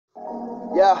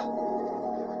Yeah,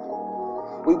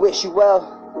 we wish you well.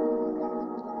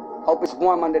 Hope it's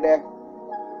warm under there.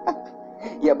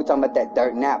 Yeah, we talking about that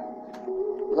dirt nap.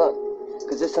 Look,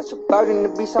 cause it's such a burden to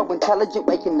be so intelligent.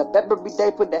 Waking up every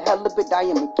day for the hell of it. I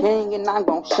am a king and I'm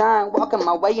gon' shine. Walking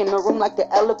my way in the room like the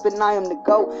elephant. I am the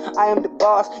GOAT, I am the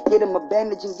boss. Get them a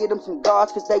bandage and get them some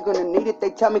gauze, cause they gonna need it. They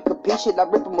tell me capiche it. I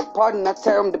rip them apart and I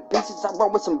tear them to pieces. I roll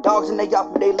with some dogs and they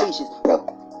off with their leashes.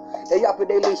 They off with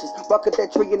their leashes. Walk up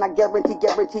that tree and I guarantee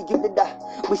you to die.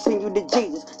 We send you to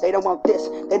Jesus. They don't want this.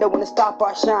 They don't want to stop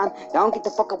our shine. Don't get the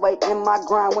fuck away in my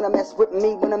grind. Wanna mess with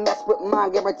me, wanna mess with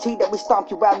mine. Guarantee that we stomp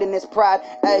you out in this pride.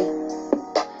 Hey,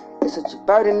 it's such a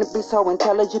burden to be so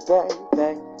intelligent,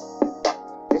 baby.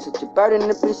 It's such a burden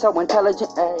to be so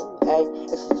intelligent, hey.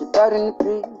 It's such a burden to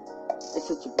be. It's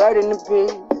such a burden to be.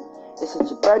 It's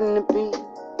such a burden to be.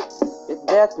 It's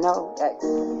death, no, hey.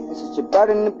 It's such a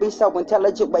burden to be so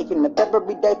intelligent. Waking up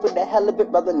every day for the hell of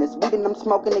it. Brother, this weed and I'm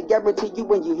smoking it. Guarantee you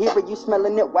when you hear it, you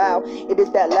smelling it. Wow, it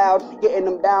is that loud. Getting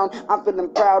them down, I'm feeling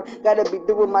proud. Gotta be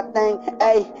doing my thing,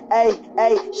 hey,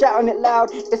 shouting it loud.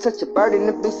 It's such a burden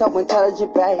to be so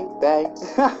intelligent, baby.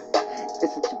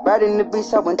 It's such a burden to be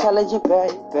so intelligent,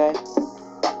 baby.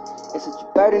 It's such a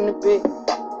burden to be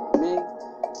me.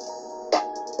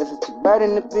 It's such a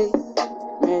burden to be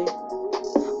me.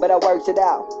 But I worked it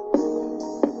out.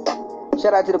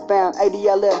 Shout out to the fam,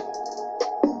 ADLM,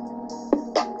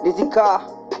 Dizzy Car,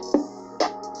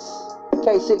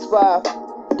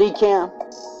 K65, D-Cam,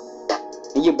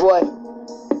 and your boy.